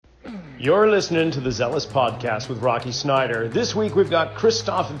You're listening to the Zealous Podcast with Rocky Snyder. This week we've got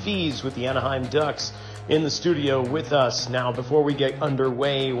Christoph Wyss with the Anaheim Ducks in the studio with us. Now, before we get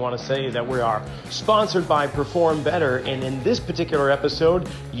underway, I want to say that we are sponsored by Perform Better, and in this particular episode,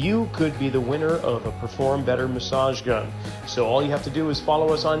 you could be the winner of a Perform Better massage gun. So all you have to do is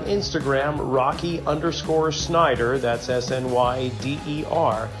follow us on Instagram, Rocky_Snyder, that's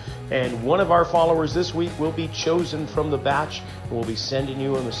SNYDER. And one of our followers this week will be chosen from the batch. We'll be sending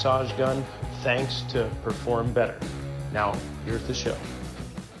you a massage gun thanks to Perform Better. Now, here's the show.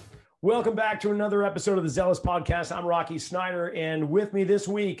 Welcome back to another episode of the Zealous Podcast. I'm Rocky Snyder, and with me this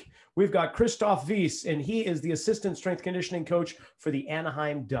week, we've got Christoph Wyss, and he is the assistant strength conditioning coach for the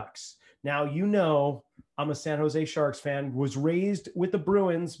Anaheim Ducks. Now, you know, I'm a San Jose Sharks fan, was raised with the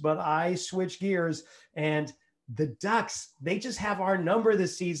Bruins, but I switched gears, and the Ducks, they just have our number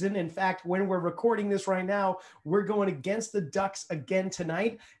this season. In fact, when we're recording this right now, we're going against the Ducks again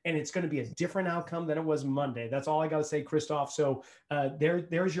tonight, and it's going to be a different outcome than it was Monday. That's all I got to say, Christoph. So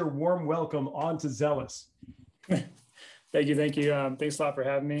there's your warm welcome on to Zealous. Thank you. Thanks a lot for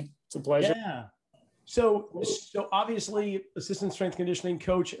having me. It's a pleasure. Yeah. So obviously, assistant strength conditioning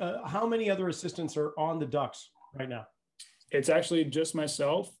coach. How many other assistants are on the Ducks right now? It's actually just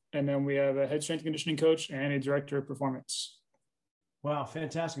myself. And then we have a head strength conditioning coach and a director of performance. Wow,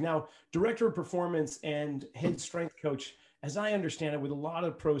 fantastic. Now, director of performance and head strength coach, as I understand it, with a lot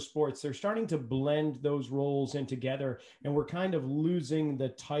of pro sports, they're starting to blend those roles in together, and we're kind of losing the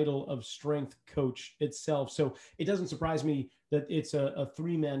title of strength coach itself. So it doesn't surprise me that it's a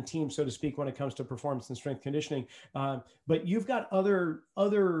three-man team, so to speak, when it comes to performance and strength conditioning. But you've got other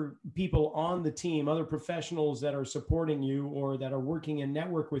people on the team, other professionals that are supporting you or that are working in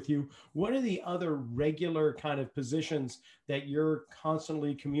network with you. What are the other regular kind of positions that you're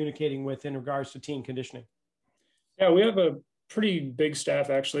constantly communicating with in regards to team conditioning? Yeah, we have a pretty big staff,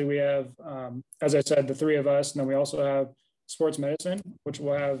 actually. We have, as I said, the three of us, and then we also have sports medicine, which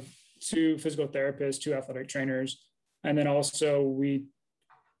will have 2 physical therapists, 2 athletic trainers. And then also we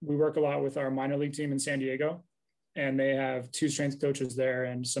work a lot with our minor league team in San Diego, and they have 2 strength coaches there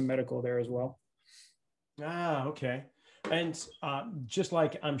and some medical there as well. Ah, okay. And just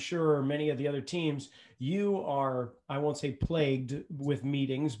like I'm sure many of the other teams, you are, I won't say plagued with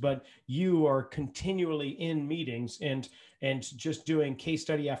meetings, but you are continually in meetings and just doing case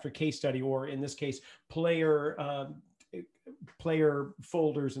study after case study, or in this case, player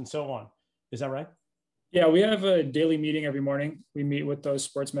folders and so on. Is that right? Yeah, we have a daily meeting every morning. We meet with those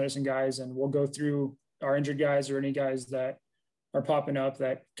sports medicine guys, and we'll go through our injured guys or any guys that are popping up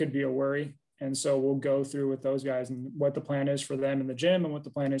that could be a worry. And so we'll go through with those guys and what the plan is for them in the gym and what the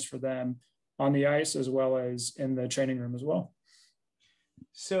plan is for them on the ice, as well as in the training room as well.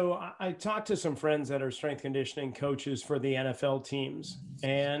 So I talked to some friends that are strength conditioning coaches for the NFL teams,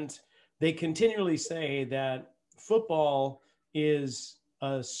 and they continually say that football is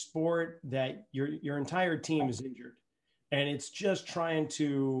a sport that your entire team is injured, and it's just trying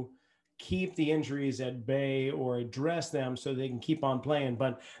to keep the injuries at bay or address them so they can keep on playing.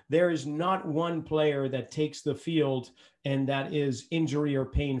 But there is not one player that takes the field and that is injury or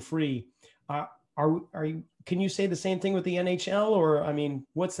pain free. Can you say the same thing with the NHL, or I mean,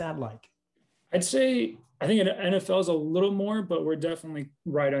 what's that like? I think NFL is a little more, but we're definitely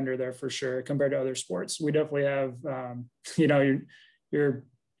right under there for sure compared to other sports. We definitely have, your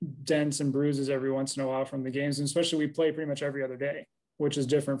dents and bruises every once in a while from the games, and especially we play pretty much every other day, which is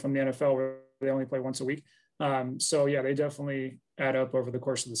different from the NFL where they only play once a week. So yeah, they definitely add up over the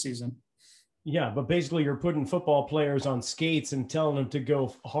course of the season. Yeah, but basically you're putting football players on skates and telling them to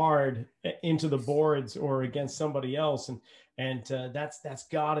go hard into the boards or against somebody else, and that's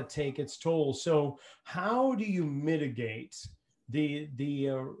got to take its toll. So how do you mitigate the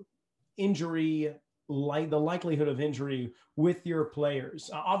injury, like the likelihood of injury with your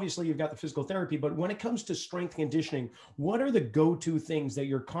players? Obviously you've got the physical therapy, but when it comes to strength conditioning, what are the go-to things that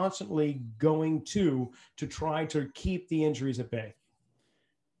you're constantly going to try to keep the injuries at bay?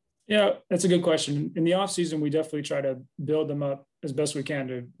 Yeah, that's a good question. In the off season, we definitely try to build them up as best we can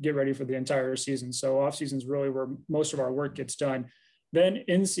to get ready for the entire season. So off season is really where most of our work gets done. Then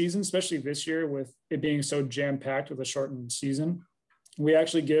in season, especially this year with it being so jam-packed with a shortened season, we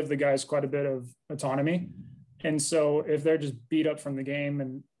actually give the guys quite a bit of autonomy. And so if they're just beat up from the game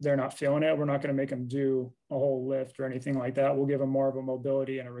and they're not feeling it, we're not going to make them do a whole lift or anything like that. We'll give them more of a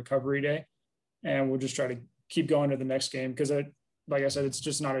mobility and a recovery day. And we'll just try to keep going to the next game because, like I said, it's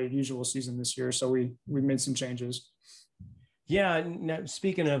just not a usual season this year. So we made some changes. Yeah. Now,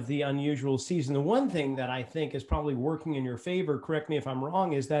 speaking of the unusual season, the one thing that I think is probably working in your favor, correct me if I'm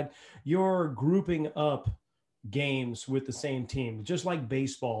wrong, is that you're grouping up games with the same team, just like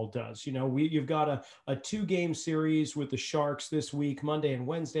baseball does. You've got a 2-game series with the Sharks this week, Monday and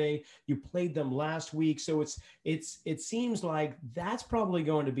Wednesday. You played them last week. So it seems like that's probably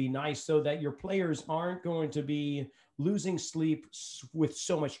going to be nice so that your players aren't going to be losing sleep with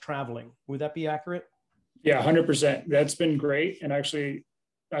so much traveling. Would that be accurate? Yeah, 100%. That's been great. And actually,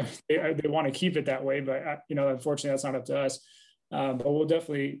 they want to keep it that way, but unfortunately that's not up to us. But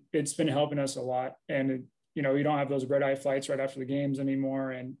it's been helping us a lot. And, you don't have those red eye flights right after the games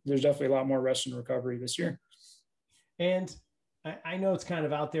anymore. And there's definitely a lot more rest and recovery this year. And I know it's kind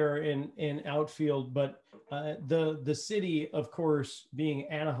of out there in outfield, but the city, of course, being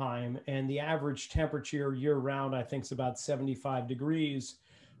Anaheim, and the average temperature year round, I think is about 75 degrees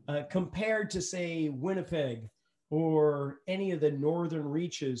compared to, say, Winnipeg or any of the northern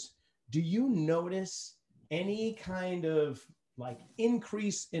reaches. Do you notice any kind of like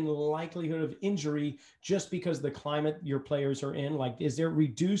increase in likelihood of injury just because of the climate your players are in? Like, is there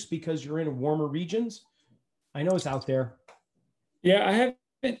reduced because you're in warmer regions? I know it's out there. Yeah,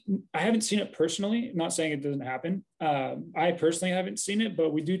 I haven't seen it personally. I'm not saying it doesn't happen. I personally haven't seen it,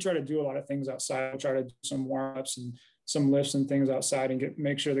 but we do try to do a lot of things outside. We try to do some warm-ups and some lifts and things outside and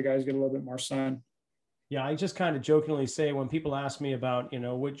make sure the guys get a little bit more sun. Yeah, I just kind of jokingly say when people ask me about,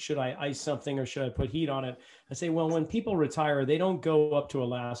 should I ice something or should I put heat on it? I say, well, when people retire, they don't go up to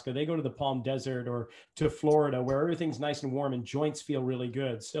Alaska. They go to the Palm Desert or to Florida where everything's nice and warm and joints feel really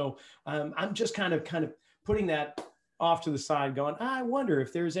good. So I'm just kind of putting that off to the side going, I wonder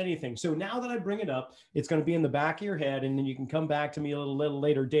if there's anything. So now that I bring it up, it's going to be in the back of your head. And then you can come back to me a little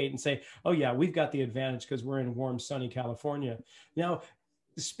later date and say, oh yeah, we've got the advantage because we're in warm, sunny California. Now,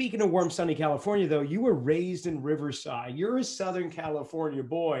 speaking of warm, sunny California, though, you were raised in Riverside. You're a Southern California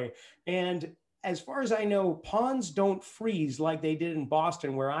boy. And as far as I know, ponds don't freeze like they did in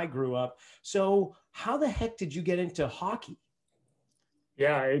Boston, where I grew up. So how the heck did you get into hockey?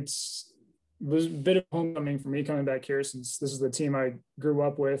 Yeah, it was a bit of homecoming for me coming back here, since this is the team I grew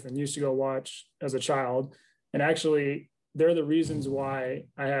up with and used to go watch as a child. And actually, they're the reasons why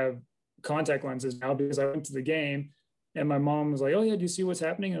I have contact lenses now, because I went to the game and my mom was like, oh yeah, do you see what's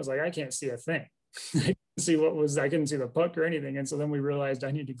happening? And I was like, I can't see a thing. I couldn't see the puck or anything. And so then we realized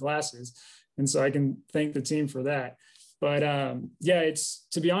I needed glasses. And so I can thank the team for that. But yeah,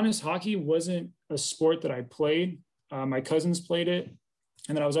 to be honest, hockey wasn't a sport that I played. My cousins played it.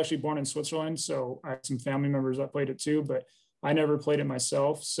 And then I was actually born in Switzerland. So I had some family members that played it too, but I never played it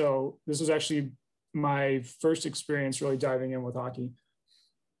myself. So this was actually my first experience really diving in with hockey.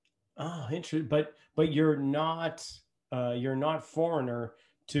 Oh, interesting. But you're not foreigner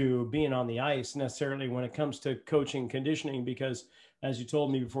to being on the ice necessarily when it comes to coaching conditioning, because as you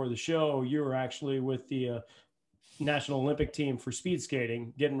told me before the show, you were actually with the National Olympic team for speed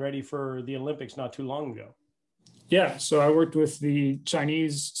skating, getting ready for the Olympics not too long ago. Yeah, so I worked with the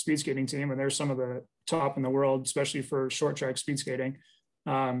Chinese speed skating team, and they're some of the top in the world, especially for short track speed skating.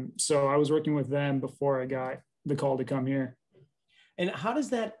 So I was working with them before I got the call to come here. And how does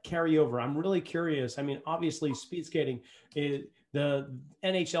that carry over? I'm really curious. I mean, obviously, speed skating, the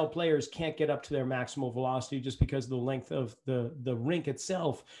NHL players can't get up to their maximal velocity just because of the length of the rink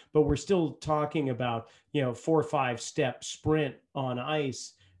itself. But we're still talking about, 4 or 5 step sprint on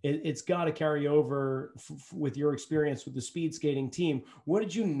ice. It's got to carry over with your experience with the speed skating team. What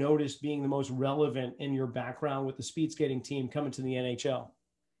did you notice being the most relevant in your background with the speed skating team coming to the NHL?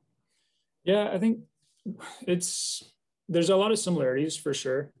 Yeah, I think there's a lot of similarities for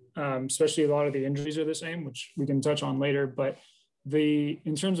sure. Especially a lot of the injuries are the same, which we can touch on later. But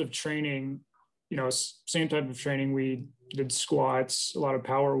in terms of training, same type of training. We did squats, a lot of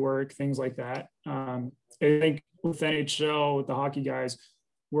power work, things like that. I think with NHL, with the hockey guys,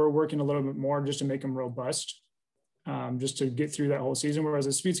 we're working a little bit more just to make them robust, just to get through that whole season. Whereas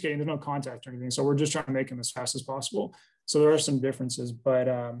with speed skating, there's no contact or anything. So we're just trying to make them as fast as possible. So there are some differences, but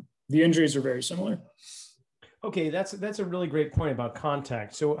the injuries are very similar. Okay, that's a really great point about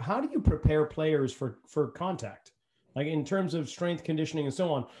contact. So how do you prepare players for contact? Like in terms of strength conditioning and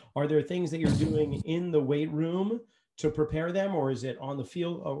so on, are there things that you're doing in the weight room to prepare them, or is it on the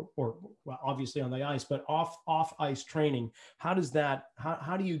field or well, obviously on the ice, but off ice training? How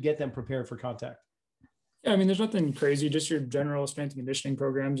do you get them prepared for contact? Yeah, I mean, there's nothing crazy, just your general strength and conditioning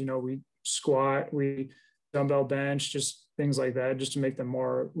programs. We squat, we dumbbell bench, just things like that, just to make them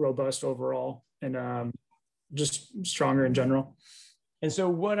more robust overall and just stronger in general. And so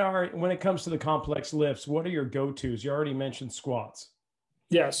when it comes to the complex lifts, what are your go-tos? You already mentioned squats.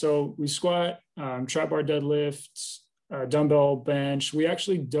 Yeah, so we squat, trap bar deadlifts, dumbbell bench. We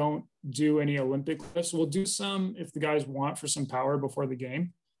actually don't do any Olympic lifts. We'll do some if the guys want for some power before the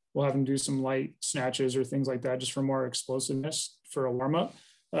game. we'll have them do some light snatches or things like that, just for more explosiveness for a warm up.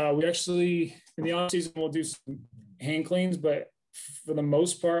 We actually, in the off season, we'll do some hang cleans, but for the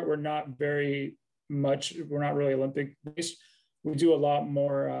most part, we're not really Olympic based. We do a lot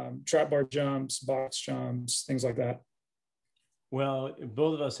more trap bar jumps, box jumps, things like that. Well,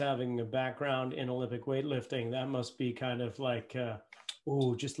 both of us having a background in Olympic weightlifting, that must be kind of like,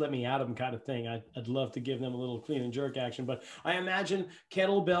 oh, just let me at them kind of thing. I'd love to give them a little clean and jerk action, but I imagine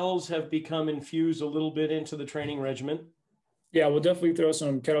kettlebells have become infused a little bit into the training regimen. Yeah, we'll definitely throw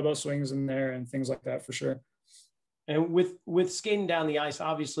some kettlebell swings in there and things like that for sure. And with skating down the ice,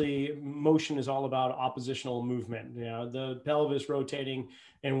 obviously motion is all about oppositional movement. You know, the pelvis rotating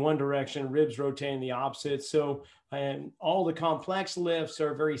in one direction, ribs rotating the opposite. So, and all the complex lifts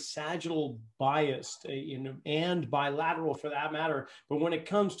are very sagittal biased, and bilateral for that matter. But when it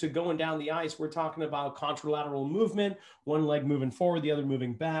comes to going down the ice, we're talking about contralateral movement, one leg moving forward, the other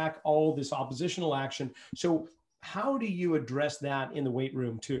moving back, all this oppositional action. So how do you address that in the weight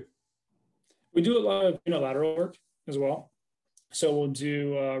room too? We do a lot of unilateral work as well. So we'll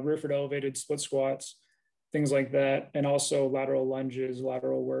do rear foot elevated split squats, things like that, and also lateral lunges,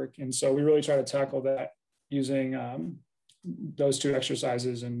 lateral work. And so we really try to tackle that using those two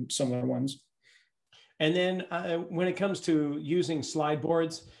exercises and similar ones. And then when it comes to using slide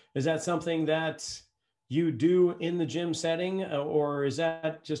boards, is that something that you do in the gym setting, or is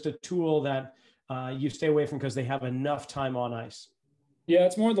that just a tool that you stay away from because they have enough time on ice? Yeah,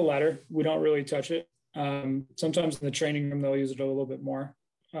 it's more the latter. We don't really touch it. Sometimes in the training room, they'll use it a little bit more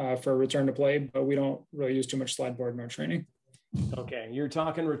for return to play, but we don't really use too much slide board in our training. Okay, you're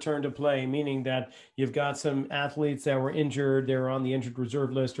talking return to play, meaning that you've got some athletes that were injured, they're on the injured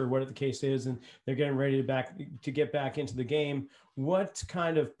reserve list or whatever the case is, and they're getting ready to get back into the game. What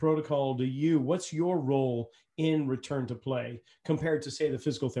kind of protocol what's your role in return to play compared to, say, the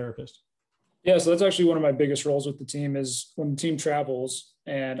physical therapist? Yeah, so that's actually one of my biggest roles with the team is when the team travels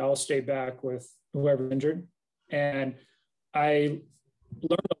and I'll stay back with whoever's injured. And I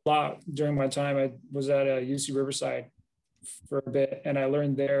learned a lot during my time. I was at UC Riverside for a bit, and I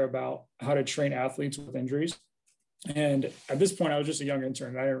learned there about how to train athletes with injuries. And at this point, I was just a young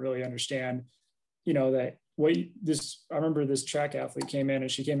intern. I didn't really understand, that I remember this track athlete came in and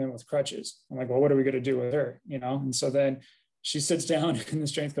she came in with crutches. I'm like, well, what are we going to do with her? And so then she sits down and the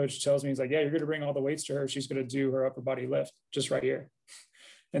strength coach tells me, he's like, yeah, you're going to bring all the weights to her. She's going to do her upper body lift just right here.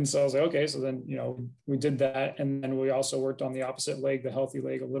 And so I was like, okay. So then, we did that. And then we also worked on the opposite leg, the healthy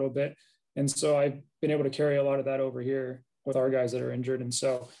leg, a little bit. And so I've been able to carry a lot of that over here with our guys that are injured. And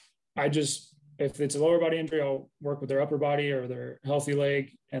so if it's a lower body injury, I'll work with their upper body or their healthy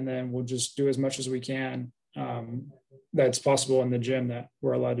leg. And then we'll just do as much as we can that's possible in the gym that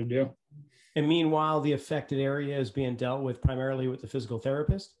we're allowed to do. And meanwhile, the affected area is being dealt with primarily with the physical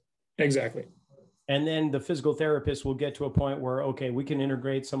therapist? Exactly. And then the physical therapist will get to a point where, okay, we can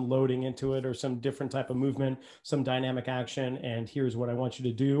integrate some loading into it or some different type of movement, some dynamic action, and here's what I want you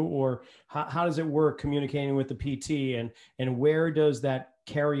to do. Or how does it work communicating with the PT, and where does that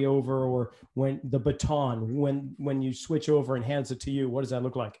carry over, or when the baton, when you switch over and hands it to you, what does that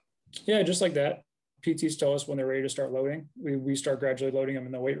look like? Yeah, just like that. PTs tell us when they're ready to start loading. We start gradually loading them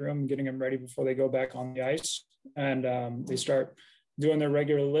in the weight room, getting them ready before they go back on the ice. And they start doing their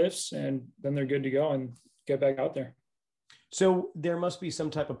regular lifts, and then they're good to go and get back out there. So there must be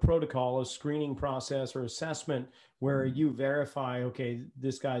some type of protocol, a screening process or assessment where you verify, okay,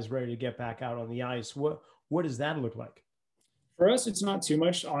 this guy's ready to get back out on the ice. What does that look like? For us, it's not too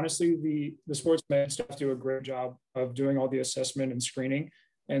much. Honestly, the sports med staff do a great job of doing all the assessment and screening.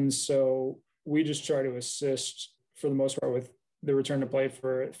 And so we just try to assist for the most part with the return to play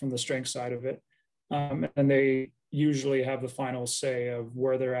from the strength side of it. And they usually have the final say of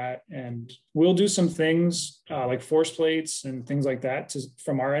where they're at. And we'll do some things like force plates and things like that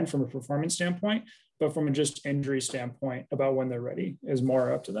from our end, from a performance standpoint, but from a just injury standpoint about when they're ready is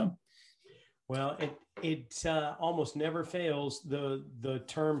more up to them. Well, it almost never fails. The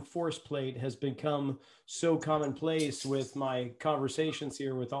term force plate has become so commonplace with my conversations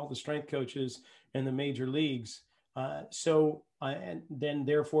here with all the strength coaches in the major leagues. And then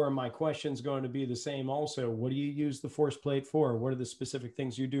therefore my question is going to be the same also. What do you use the force plate for? What are the specific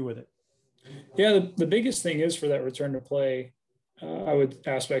things you do with it? Yeah, the biggest thing is for that return to play I would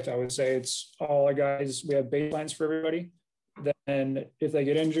say it's all our guys. We have baselines for everybody. Then if they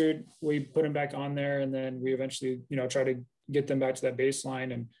get injured, we put them back on there, and then we eventually, try to get them back to that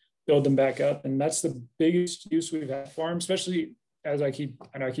baseline and build them back up. And that's the biggest use we've had for them, especially as I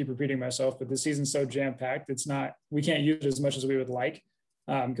know I keep repeating myself, but the season's so jam-packed. We can't use it as much as we would like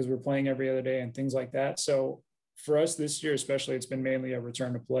because we're playing every other day and things like that. So for us this year, especially, it's been mainly a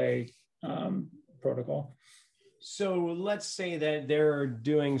return to play protocol. So let's say that they're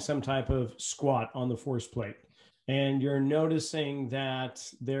doing some type of squat on the force plate, and you're noticing that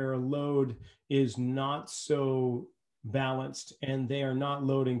their load is not so balanced and they are not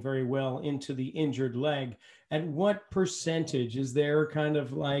loading very well into the injured leg. At what percentage is there kind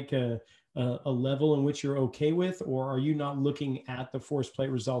of like a level in which you're okay with, or are you not looking at the force plate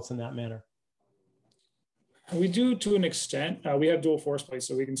results in that manner? We do to an extent. We have dual force plates,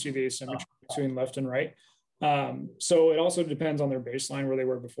 so we can see the asymmetry between left and right. So it also depends on their baseline where they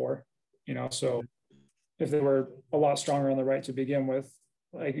were before, so if they were a lot stronger on the right to begin with,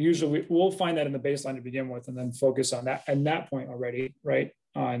 like usually we'll find that in the baseline to begin with and then focus on that at that point already, right,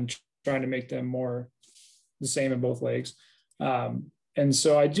 on trying to make them more the same in both legs. And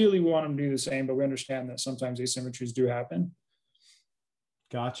so ideally we want them to do the same, but we understand that sometimes asymmetries do happen.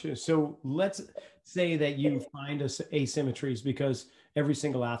 Gotcha. So let's say that you find asymmetries, because every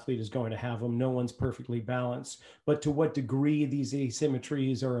single athlete is going to have them. No one's perfectly balanced, but to what degree these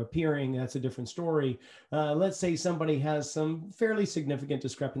asymmetries are appearing, that's a different story. Let's say somebody has some fairly significant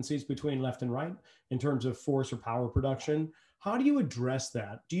discrepancies between left and right in terms of force or power production. How do you address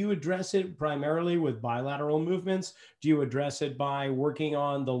that? Do you address it primarily with bilateral movements? Do you address it by working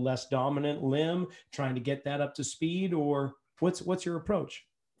on the less dominant limb, trying to get that up to speed, or what's your approach?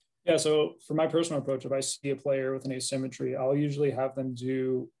 Yeah, so for my personal approach, if I see a player with an asymmetry, I'll usually have them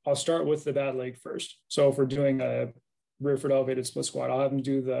I'll start with the bad leg first. So if we're doing a rear foot elevated split squat, I'll have them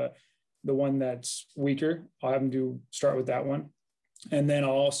do the one that's weaker. I'll have them start with that one. And then I'll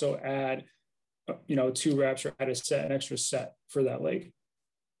also add, 2 reps or add an extra set for that leg.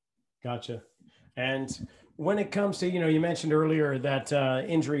 Gotcha. And when it comes to, you mentioned earlier that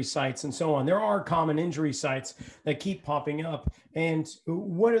injury sites and so on, there are common injury sites that keep popping up. And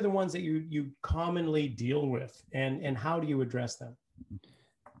what are the ones that you commonly deal with, and how do you address them?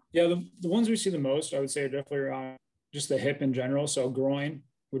 Yeah, the ones we see the most, I would say, are definitely around just the hip in general. So groin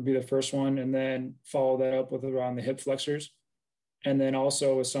would be the first one, and then follow that up with around the hip flexors. And then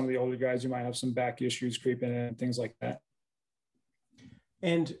also with some of the older guys, you might have some back issues creeping in and things like that.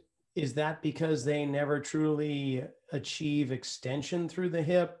 And is that because they never truly achieve extension through the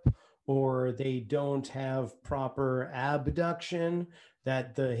hip, or they don't have proper abduction,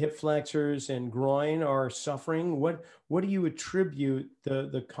 that the hip flexors and groin are suffering? What do you attribute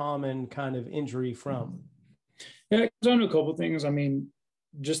the common kind of injury from? Yeah, it comes down to a couple of things. I mean,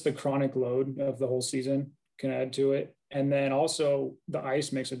 just the chronic load of the whole season can add to it. And then also the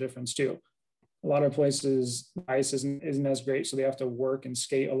ice makes a difference too. A lot of places ice isn't as great, so they have to work and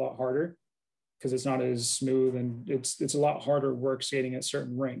skate a lot harder because it's not as smooth, and it's a lot harder work skating at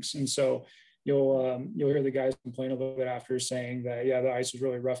certain rinks. And so you'll hear the guys complain a little bit after, saying that, yeah, the ice is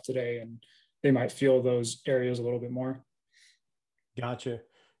really rough today, and they might feel those areas a little bit more. Gotcha.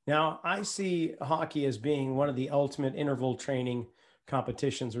 Now, I see hockey as being one of the ultimate interval training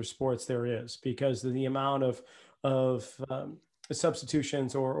competitions or sports there is, because of the amount of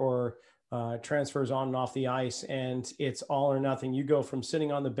substitutions or transfers on and off the ice, and it's all or nothing. You go from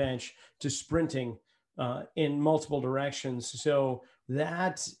sitting on the bench to sprinting in multiple directions. So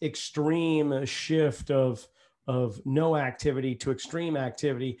that extreme shift of no activity to extreme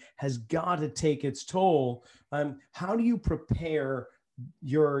activity has got to take its toll. How do you prepare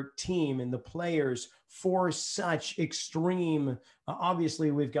your team and the players for such extreme?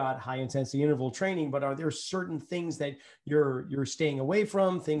 Obviously we've got high intensity interval training, but are there certain things that you're staying away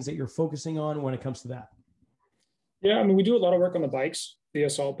from, things that you're focusing on when it comes to that? Yeah, I mean, we do a lot of work on the bikes, the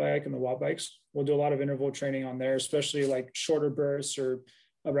assault bike and the watt bikes. We'll do a lot of interval training on there, especially like shorter bursts or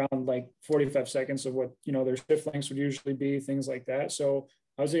around like 45 seconds of what, their shift lengths would usually be, things like that. So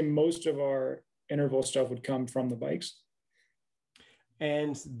I would say most of our interval stuff would come from the bikes.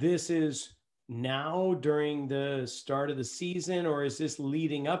 And this is now during the start of the season, or is this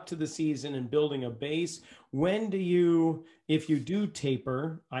leading up to the season and building a base? When do you, if you do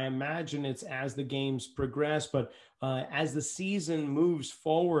taper, I imagine it's as the games progress, but as the season moves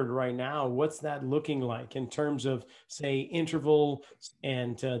forward right now, what's that looking like in terms of, say, interval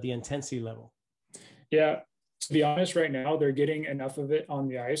and the intensity level? Yeah, to be honest, right now, they're getting enough of it on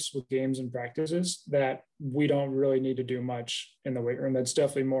the ice with games and practices that we don't really need to do much in the weight room. That's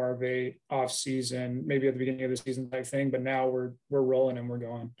definitely more of a off season, maybe at the beginning of the season type thing, but now we're rolling and we're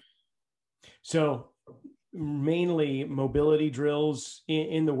going. So mainly mobility drills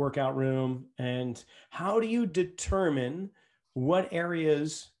in the workout room. And how do you determine what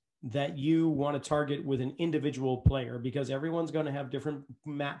areas that you want to target with an individual player? Because everyone's going to have different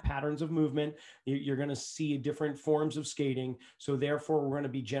patterns of movement. You're going to see different forms of skating. So therefore, we're going to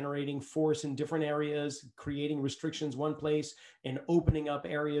be generating force in different areas, creating restrictions one place and opening up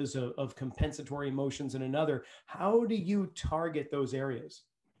areas of compensatory motions in another. How do you target those areas?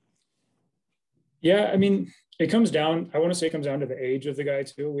 Yeah, I mean, it comes down, I want to say it comes down to the age of the guy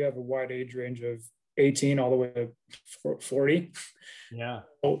too. We have a wide age range of 18 all the way to 40. Yeah.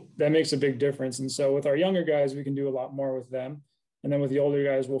 So that makes a big difference. And so with our younger guys, we can do a lot more with them. And then with the older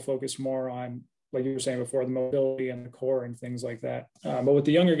guys, we'll focus more on, like you were saying before, the mobility and the core and things like that. But with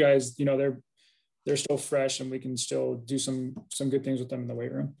the younger guys, you know, they're still fresh and we can still do some good things with them in the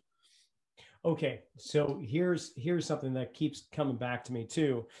weight room. Okay, so here's something that keeps coming back to me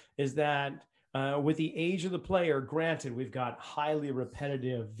too, is that with the age of the player, granted, we've got highly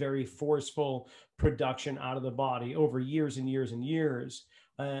repetitive, very forceful production out of the body over years and years and years.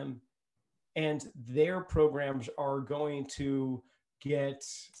 And their programs are going to get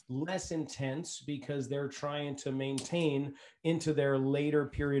less intense because they're trying to maintain into their later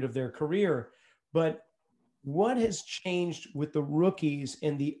period of their career. But what has changed with the rookies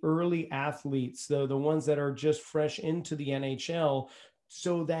and the early athletes, the ones that are just fresh into the NHL,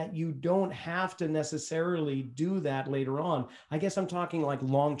 so that you don't have to necessarily do that later on? I guess I'm talking like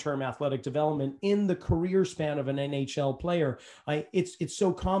long-term athletic development in the career span of an NHL player. It's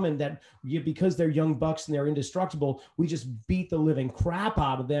so common that because they're young bucks and they're indestructible, we just beat the living crap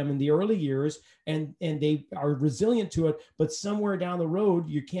out of them in the early years, and they are resilient to it. But somewhere down the road,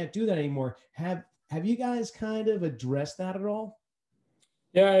 you can't do that anymore. Have you guys kind of addressed that at all?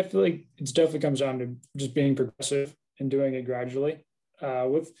 Yeah, I feel like it's definitely comes down to just being progressive and doing it gradually.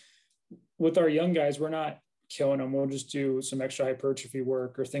 With our young guys, we're not killing them. We'll just do some extra hypertrophy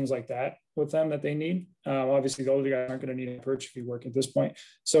work or things like that with them that they need. Obviously, the older guys aren't going to need hypertrophy work at this point,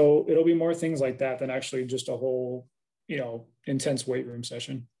 so it'll be more things like that than actually just a whole, you know, intense weight room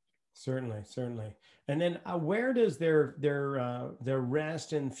session. Certainly, certainly. And then where does their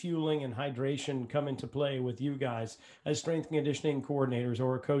rest and fueling and hydration come into play with you guys as strength and conditioning coordinators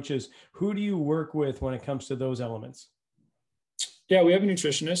or coaches? Who do you work with when it comes to those elements? Yeah, we have a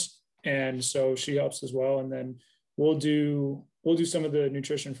nutritionist, and so she helps as well. And then we'll do some of the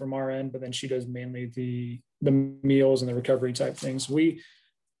nutrition from our end, but then she does mainly the meals and the recovery type things.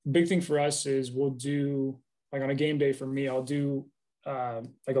 Big thing for us is we'll do, like on a game day for me, I'll do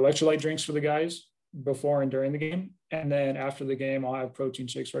like electrolyte drinks for the guys before and during the game, and then after the game I'll have protein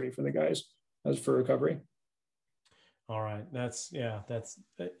shakes ready for the guys as for recovery. All right, that's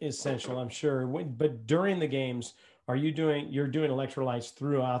essential, I'm sure. But during the games, you're doing electrolytes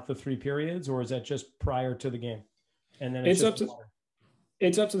throughout the 3 periods, or is that just prior to the game? And then It's up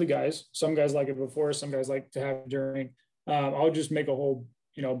to the guys. Some guys like it before, some guys like to have it during. I'll just make a whole,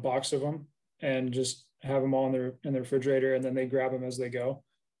 you know, box of them and just have them all in the refrigerator, and then they grab them as they go.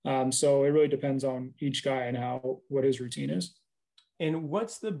 So it really depends on each guy and what his routine is. And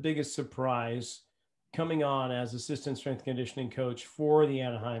what's the biggest surprise coming on as assistant strength conditioning coach for the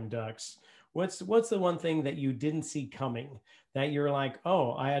Anaheim Ducks? What's the one thing that you didn't see coming that you're like,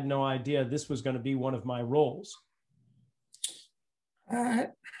 oh, I had no idea this was going to be one of my roles? I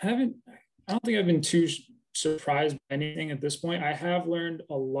haven't. I don't think I've been too surprised by anything at this point. I have learned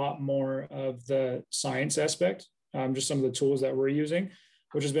a lot more of the science aspect, just some of the tools that we're using,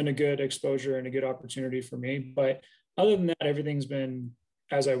 which has been a good exposure and a good opportunity for me. But other than that, everything's been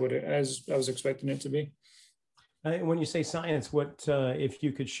as I was expecting it to be. When you say science, what if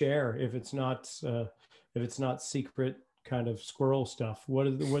you could share? If it's not secret kind of squirrel stuff,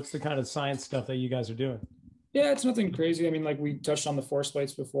 what's the kind of science stuff that you guys are doing? Yeah, it's nothing crazy. I mean, like we touched on the force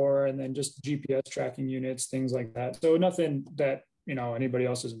plates before, and then just GPS tracking units, things like that. So nothing that, you know, anybody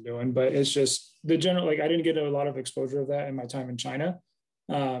else isn't doing, but it's just the general, like I didn't get a lot of exposure of that in my time in China,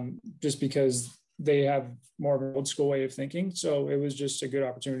 just because they have more of an old school way of thinking. So it was just a good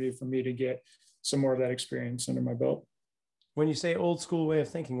opportunity for me to get some more of that experience under my belt. When you say old school way of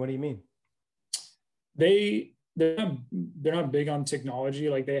thinking, what do you mean? They're not big on technology.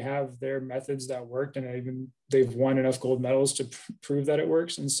 Like they have their methods that worked, and they've won enough gold medals to prove that it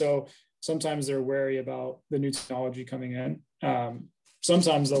works. And so sometimes they're wary about the new technology coming in.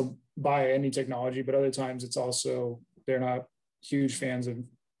 Sometimes they'll buy any technology, but other times it's also, they're not huge fans of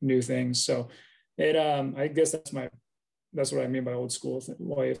new things. So I guess that's what I mean by old school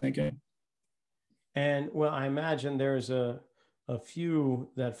way of thinking. And well, I imagine there's a few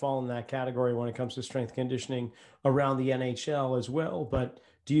that fall in that category when it comes to strength conditioning around the NHL as well. But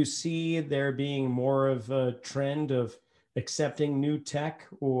do you see there being more of a trend of accepting new tech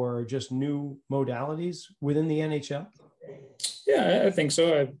or just new modalities within the NHL? Yeah, I think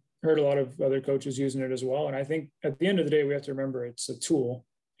so. heard a lot of other coaches using it as well. And I think at the end of the day, we have to remember it's a tool.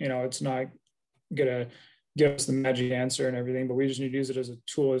 It's not gonna give us the magic answer and everything, but we just need to use it as a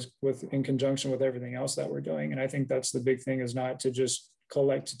tool in conjunction with everything else that we're doing. And I think that's the big thing, is not to just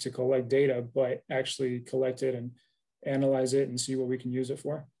collect data, but actually collect it and analyze it and see what we can use it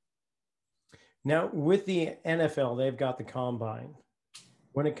for. Now, with the NFL, they've got the combine.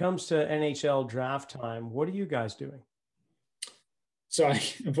 When it comes to NHL draft time, what are you guys doing? So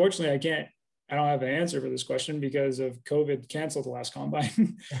unfortunately, I don't have an answer for this question because of COVID canceled the last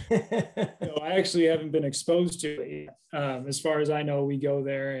combine. So I actually haven't been exposed to it yet. As far as I know, we go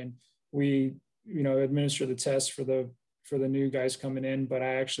there and we, administer the test for the new guys coming in, but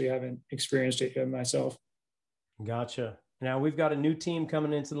I actually haven't experienced it yet myself. Gotcha. Now we've got a new team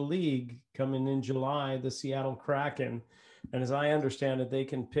coming into the league coming in July, the Seattle Kraken. And as I understand it, they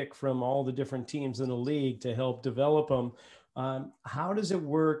can pick from all the different teams in the league to help develop them. How does it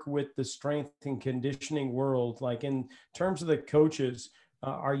work with the strength and conditioning world? Like in terms of the coaches,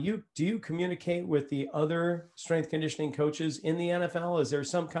 do you communicate with the other strength conditioning coaches in the NFL? Is there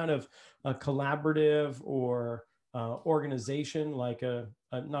some kind of a collaborative or organization, like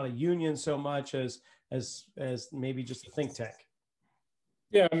not a union so much as maybe just a think tank?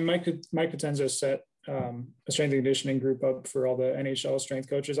 Yeah, Mike Potenza set a strength and conditioning group up for all the NHL strength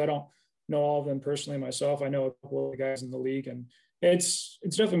coaches. I don't know all of them personally myself. I know a couple of the guys in the league, and it's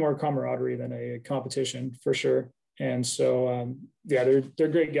definitely more camaraderie than a competition for sure. And so, they're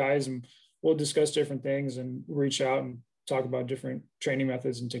great guys, and we'll discuss different things and reach out and talk about different training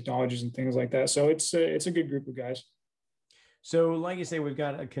methods and technologies and things like that. So it's a good group of guys. So like you say, we've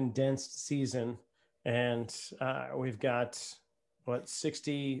got a condensed season, and we've got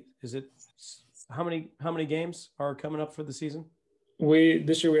 60, is it, how many games are coming up for the season?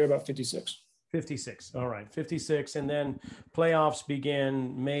 This year we had about 56. 56. All right. 56. And then playoffs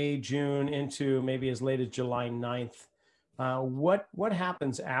begin May, June into maybe as late as July 9th. What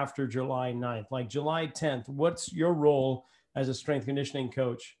happens after July 9th? Like July 10th, what's your role as a strength conditioning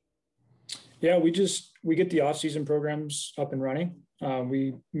coach? Yeah, we get the off-season programs up and running.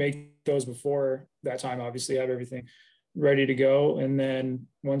 We make those before that time, obviously have everything ready to go. And then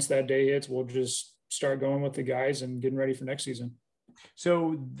once that day hits, we'll just start going with the guys and getting ready for next season.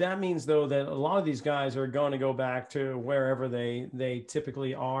 So that means, though, that a lot of these guys are going to go back to wherever they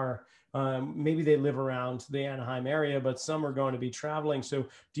typically are. Maybe they live around the Anaheim area, but some are going to be traveling. So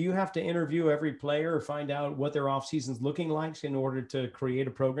do you have to interview every player or find out what their off season's looking like in order to create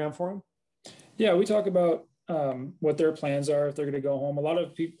a program for them? Yeah, we talk about what their plans are if they're going to go home. A lot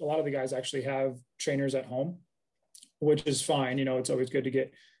of the guys actually have trainers at home, which is fine. It's always good to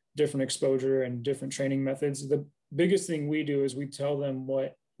get different exposure and different training methods. The biggest thing we do is we tell them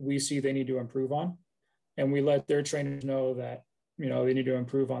what we see they need to improve on, and we let their trainers know that they need to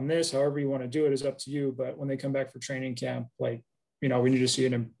improve on this. However you want to do it is up to you, but when they come back for training camp, we need to see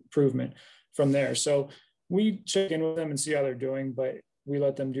an improvement from there. So we check in with them and see how they're doing, but we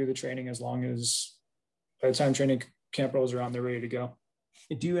let them do the training as long as by the time training camp rolls around, they're ready to go.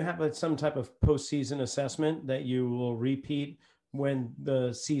 Do you have some type of postseason assessment that you will repeat when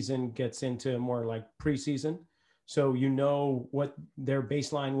the season gets into more like preseason? So you know what their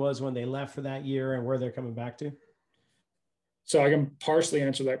baseline was when they left for that year and where they're coming back to? So I can partially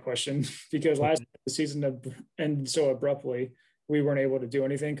answer that question because last year the season ended so abruptly, we weren't able to do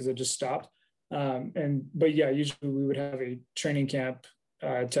anything because it just stopped. But yeah, usually we would have a training camp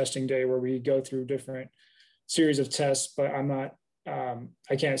testing day where we go through different series of tests, but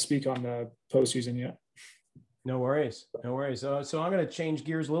I can't speak on the postseason yet. No worries. So I'm going to change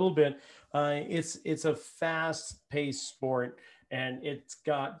gears a little bit. It's a fast-paced sport, and it's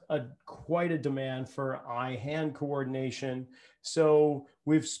got quite a demand for eye-hand coordination. So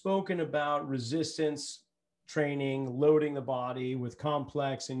we've spoken about resistance training, loading the body with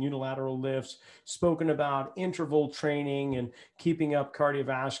complex and unilateral lifts, spoken about interval training and keeping up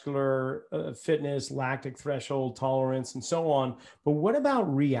cardiovascular fitness, lactic threshold tolerance, and so on. But what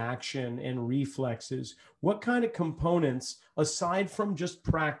about reaction and reflexes? What kind of components, aside from just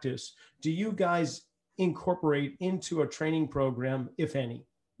practice, do you guys incorporate into a training program, if any?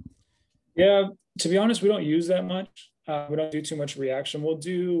 Yeah, to be honest, we don't use that much. We don't do too much reaction. We'll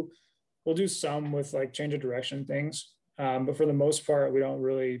do some with like change of direction things. But for the most part, we don't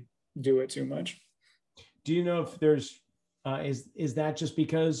really do it too much. Do you know if there's, is that just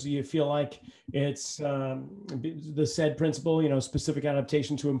because you feel like it's the said principle, specific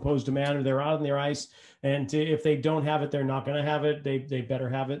adaptation to imposed demand, or they're out on their ice, and if they don't have it, they're not going to have it. They better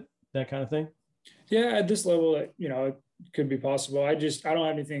have it, that kind of thing? Yeah, at this level, it could be possible. I don't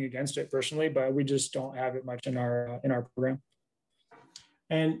have anything against it personally, but we just don't have it much in our program.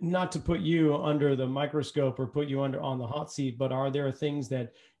 And not to put you under the microscope or put you under on the hot seat, but are there things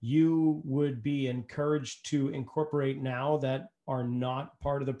that you would be encouraged to incorporate now that are not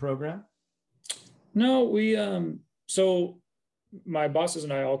part of the program? No, so my bosses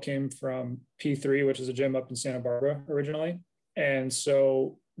and I all came from P3, which is a gym up in Santa Barbara originally. And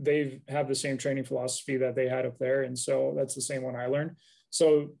so they have the same training philosophy that they had up there. And so that's the same one I learned.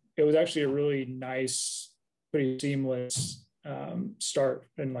 So it was actually a really nice, pretty seamless start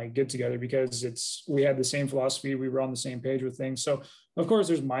and like get together, because we had the same philosophy. We were on the same page with things. So of course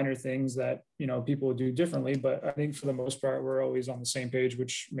there's minor things that, people do differently, but I think for the most part, we're always on the same page,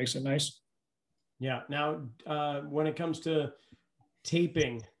 which makes it nice. Yeah. Now, when it comes to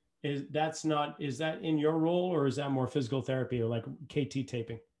taping, is that in your role, or is that more physical therapy, or like KT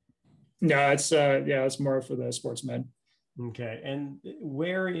taping? No, it's more for the sports med. Okay. And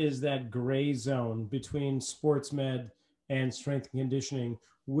where is that gray zone between sports med and strength and conditioning?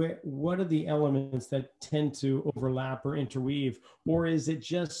 What are the elements that tend to overlap or interweave, or is it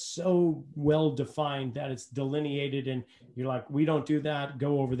just so well defined that it's delineated and you're like, we don't do that,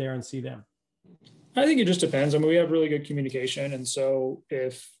 go over there and see them? I think it just depends. I mean, we have really good communication. And so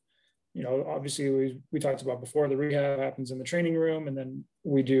if, obviously we talked about before, the rehab happens in the training room, and then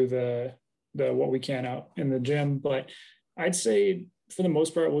we do the what we can out in the gym. But I'd say for the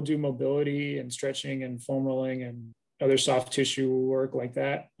most part, we'll do mobility and stretching and foam rolling and other soft tissue work like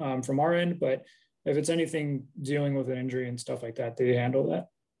that from our end. But if it's anything dealing with an injury and stuff like that, they handle that.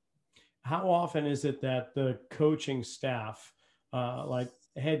 How often is it that the coaching staff, like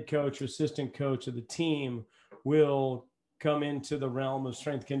head coach or assistant coach of the team, will come into the realm of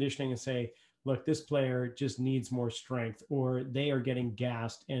strength conditioning and say, look, this player just needs more strength, or they are getting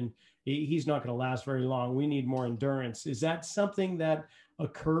gassed and he's not going to last very long, we need more endurance? Is that something that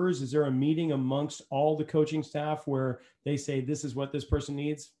occurs? Is there a meeting amongst all the coaching staff where they say, this is what this person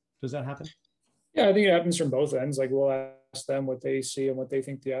needs? Does that happen? Yeah, I think it happens from both ends. Like, we'll ask them what they see and what they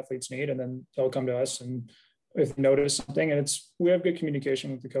think the athletes need, and then they'll come to us and if they notice something. And we have good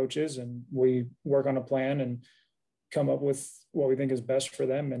communication with the coaches, and we work on a plan and come up with what we think is best for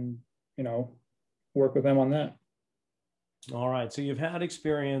them, and work with them on that. All right. So you've had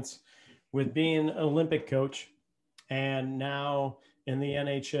experience with being an Olympic coach and now in the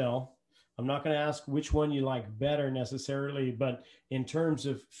NHL. I'm not going to ask which one you like better necessarily, but in terms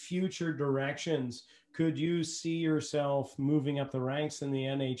of future directions, could you see yourself moving up the ranks in the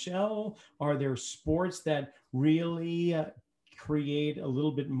NHL? Are there sports that really create a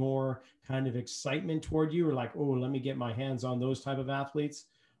little bit more kind of excitement toward you, or like, oh, let me get my hands on those type of athletes?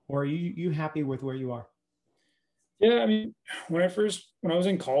 Or are you happy with where you are? Yeah, I mean, when I was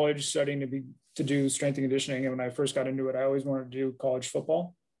in college studying to do strength and conditioning, and when I first got into it, I always wanted to do college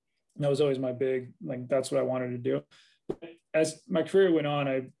football. And that was always my big, like, that's what I wanted to do. As my career went on,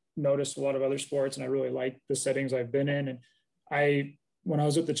 I noticed a lot of other sports, and I really liked the settings I've been in. And when I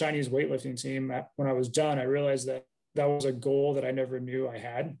was with the Chinese weightlifting team, when I was done, I realized that was a goal that I never knew I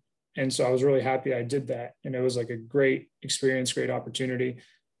had. And so I was really happy I did that. And it was like a great experience, great opportunity.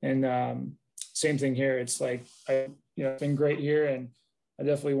 And same thing here. It's like, it's been great here, and I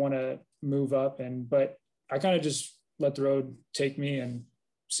definitely want to move up. But I kind of just let the road take me and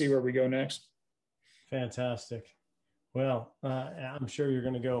see where we go next. Fantastic. Well, I'm sure you're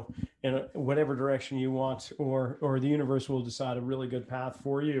going to go in whatever direction you want, or the universe will decide a really good path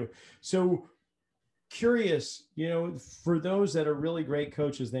for you. So curious, for those that are really great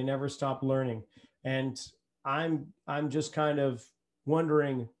coaches, they never stop learning. And I'm just kind of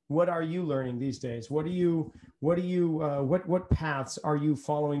wondering, what are you learning these days? What paths are you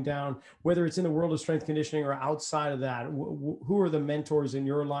following down, whether it's in the world of strength conditioning or outside of that? Who are the mentors in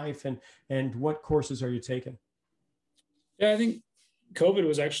your life, and what courses are you taking? Yeah, I think COVID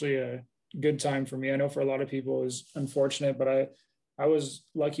was actually a good time for me. I know for a lot of people it was unfortunate, but I was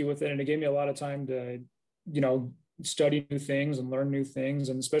lucky with it, and it gave me a lot of time to, study new things and learn new things,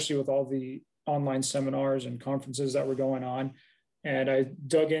 and especially with all the online seminars and conferences that were going on. And I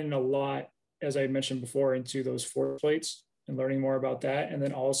dug in a lot, as I mentioned before, into those force plates and learning more about that. And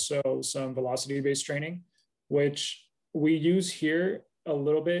then also some velocity-based training, which we use here a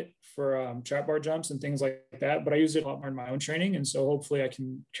little bit for trap bar jumps and things like that. But I use it a lot more in my own training. And so hopefully I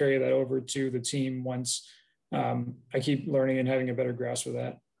can carry that over to the team once I keep learning and having a better grasp of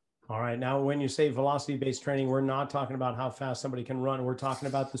that. All right. Now, when you say velocity-based training, we're not talking about how fast somebody can run. We're talking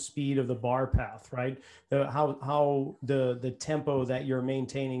about the speed of the bar path, right? The tempo that you're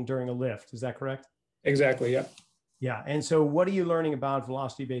maintaining during a lift. Is that correct? Exactly. Yeah. Yeah. And so what are you learning about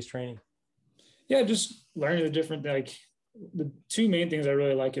velocity-based training? Yeah, just learning the different, like, the two main things I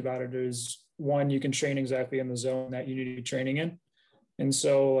really like about it is, one, you can train exactly in the zone that you need to be training in. And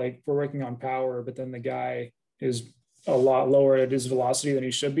so like we're working on power, but then the guy is a lot lower at his velocity than he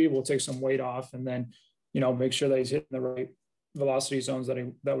should be. We'll take some weight off and then, make sure that he's hitting the right velocity zones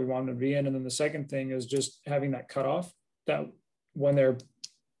that we want him to be in. And then the second thing is just having that cutoff, that when they're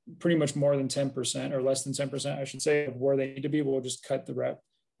pretty much more than 10% or less than 10%, I should say, of where they need to be, we'll just cut the rep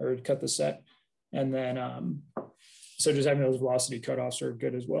or cut the set. And then, so just having those velocity cutoffs are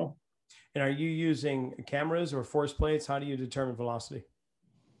good as well. And are you using cameras or force plates? How do you determine velocity?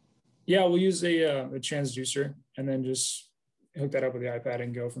 Yeah, we'll use a transducer and then just hook that up with the iPad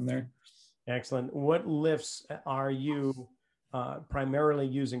and go from there. Excellent. What lifts are you primarily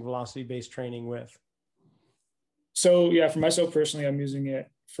using velocity-based training with? So yeah, for myself personally, I'm using it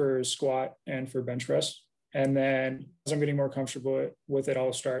for squat and for bench press. And then as I'm getting more comfortable with it,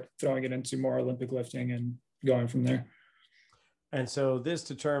 I'll start throwing it into more Olympic lifting and going from there. And so this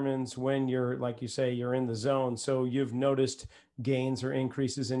determines when you're, like you say, you're in the zone. So you've noticed gains or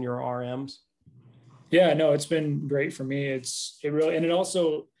increases in your RMs? Yeah, no, it's been great for me. It's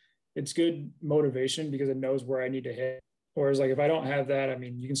good motivation because it knows where I need to hit. Whereas like if I don't have that, I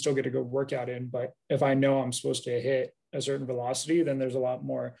mean, you can still get a good workout in, but if I know I'm supposed to hit a certain velocity, then there's a lot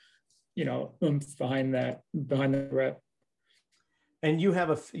more, oomph behind the rep. And you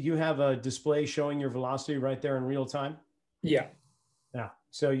have a display showing your velocity right there in real time? Yeah. Yeah.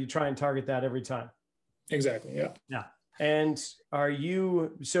 So you try and target that every time. Exactly. Yeah. Yeah. And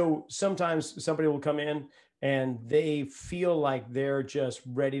so sometimes somebody will come in and they feel like they're just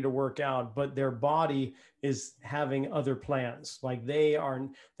ready to work out, but their body is having other plans. Like their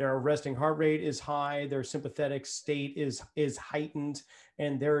resting heart rate is high, their sympathetic state is heightened,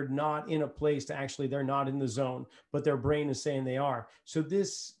 and they're not in a place they're not in the zone, but their brain is saying they are. So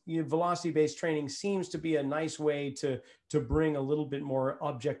this velocity-based training seems to be a nice way to bring a little bit more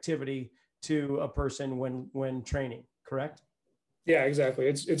objectivity to a person when training, correct? Yeah, exactly.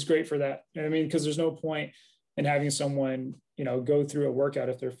 It's great for that. I mean, because there's no point in having someone, go through a workout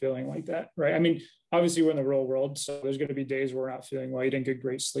if they're feeling like that, right? I mean, obviously we're in the real world, so there's going to be days where we're not feeling well, you didn't get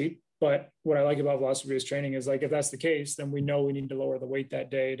great sleep. But what I like about velocity-based training is like, if that's the case, then we know we need to lower the weight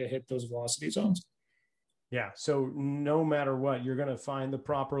that day to hit those velocity zones. Yeah. So no matter what, you're going to find the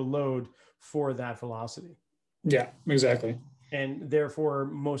proper load for that velocity. Yeah, exactly. And therefore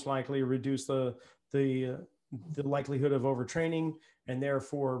most likely reduce the likelihood of overtraining and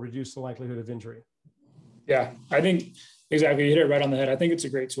therefore reduce the likelihood of injury. Yeah, I think exactly. You hit it right on the head. I think it's a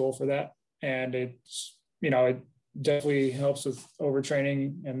great tool for that. And it's, it definitely helps with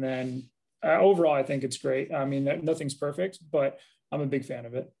overtraining. And then overall, I think it's great. I mean, nothing's perfect, but I'm a big fan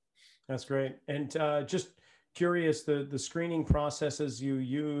of it. That's great. And just curious, the screening processes you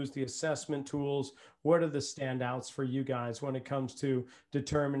use, the assessment tools, what are the standouts for you guys when it comes to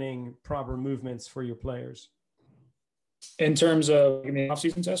determining proper movements for your players? In terms of the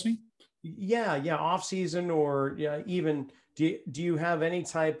off-season testing? Yeah, off season, or even do you have any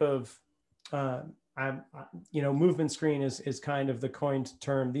type of movement screen is kind of the coined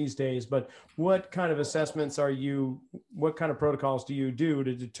term these days, but what kind of assessments what kind of protocols do you do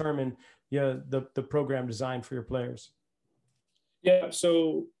to determine the program design for your players? Yeah,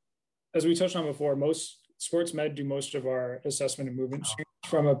 so as we touched on before, most sports med do most of our assessment and movement.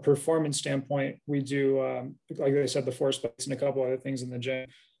 From a performance standpoint, we do, like I said, the force plates and a couple other things in the gym.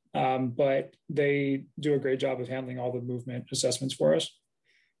 But they do a great job of handling all the movement assessments for us.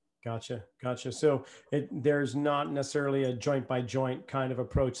 Gotcha. So there's not necessarily a joint by joint kind of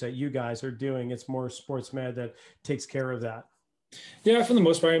approach that you guys are doing. It's more sports med that takes care of that. Yeah, for the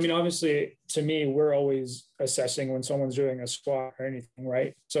most part. I mean, obviously, to me, we're always assessing when someone's doing a squat or anything,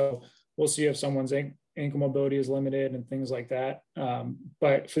 right? So we'll see if someone's ankle mobility is limited and things like that.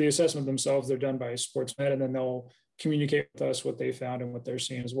 But for the assessment themselves, they're done by sports med, and then they'll communicate with us what they found and what they're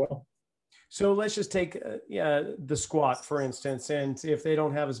seeing as well. So let's just take the squat, for instance, and if they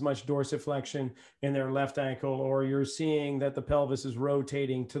don't have as much dorsiflexion in their left ankle, or you're seeing that the pelvis is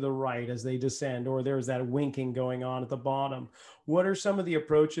rotating to the right as they descend, or there's that winking going on at the bottom, what are some of the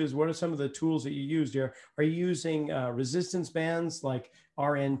approaches? What are some of the tools that you use there? Are you using resistance bands like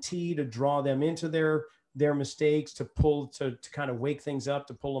RNT to draw them into their mistakes, to kind of wake things up,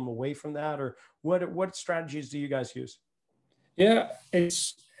 to pull them away from that? Or what strategies do you guys use? Yeah,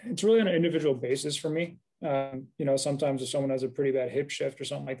 it's really on an individual basis for me. Sometimes if someone has a pretty bad hip shift or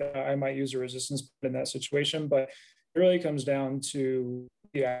something like that, I might use a resistance in that situation, but it really comes down to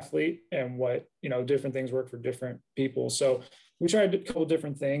the athlete and what, different things work for different people. So we tried a couple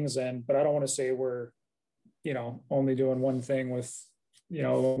different things, but I don't want to say we're, only doing one thing with,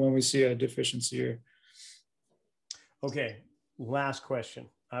 when we see a deficiency here. Okay. Last question.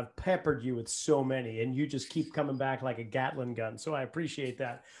 I've peppered you with so many, and you just keep coming back like a Gatling gun. So I appreciate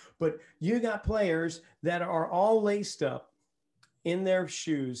that. But you got players that are all laced up in their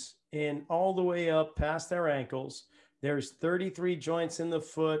shoes and all the way up past their ankles. There's 33 joints in the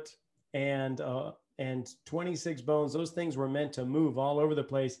foot and 26 bones. Those things were meant to move all over the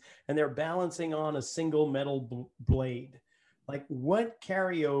place, and they're balancing on a single metal blade. Like, what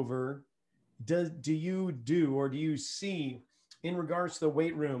carryover do you do, or do you see in regards to the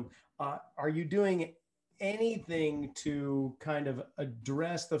weight room? Are you doing anything to kind of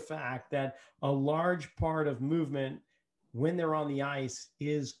address the fact that a large part of movement when they're on the ice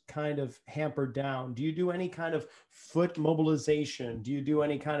is kind of hampered down? Do you do any kind of foot mobilization? Do you do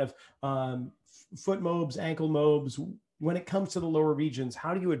any kind of foot mobs, ankle mobs when it comes to the lower regions?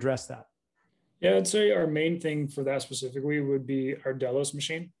 How do you address that? Yeah, I'd say our main thing for that specifically would be our Delos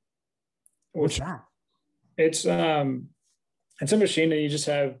machine. What's that? It's a machine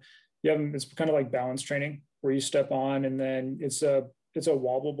that it's kind of like balance training, where you step on, and then it's a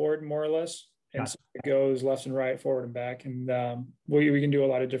wobble board more or less. And so it goes left and right, forward and back. And we can do a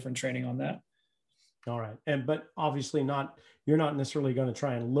lot of different training on that. All right. But obviously you're not necessarily going to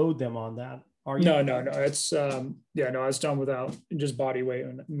try and load them on that, are you? No. It's it's done without just body weight.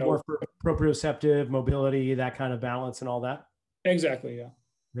 And more for proprioceptive mobility, that kind of balance and all that. Exactly. Yeah.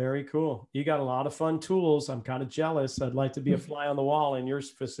 Very cool. You got a lot of fun tools. I'm kind of jealous. I'd like to be a fly on the wall in your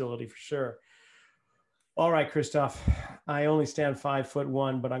facility for sure. All right, Christoph, I only stand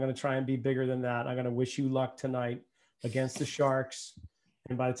 5'1", but I'm going to try and be bigger than that. I'm going to wish you luck tonight against the Sharks.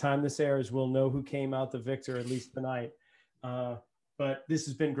 And by the time this airs, we'll know who came out the victor, at least tonight. But this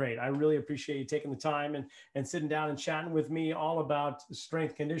has been great. I really appreciate you taking the time and sitting down and chatting with me all about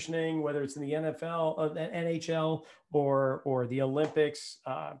strength conditioning, whether it's in the NFL, NHL, or the Olympics.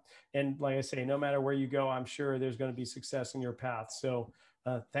 And like I say, no matter where you go, I'm sure there's going to be success in your path. So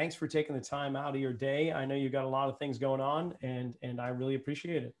thanks for taking the time out of your day. I know you got a lot of things going on, and I really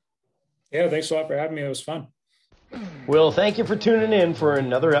appreciate it. Yeah, thanks a lot for having me. It was fun. Well, thank you for tuning in for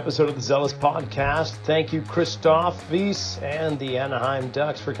another episode of the Zealous Podcast. Thank you, Christoph, Wyss, and the Anaheim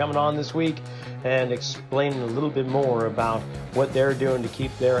Ducks for coming on this week and explaining a little bit more about what they're doing to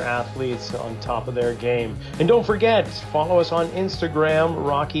keep their athletes on top of their game. And don't forget, follow us on Instagram,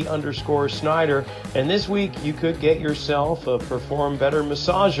 Rocky_Snyder. And this week, you could get yourself a Perform Better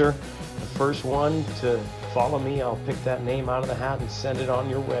massager. The first one to follow me, I'll pick that name out of the hat and send it on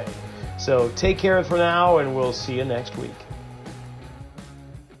your way. So take care for now, and we'll see you next week.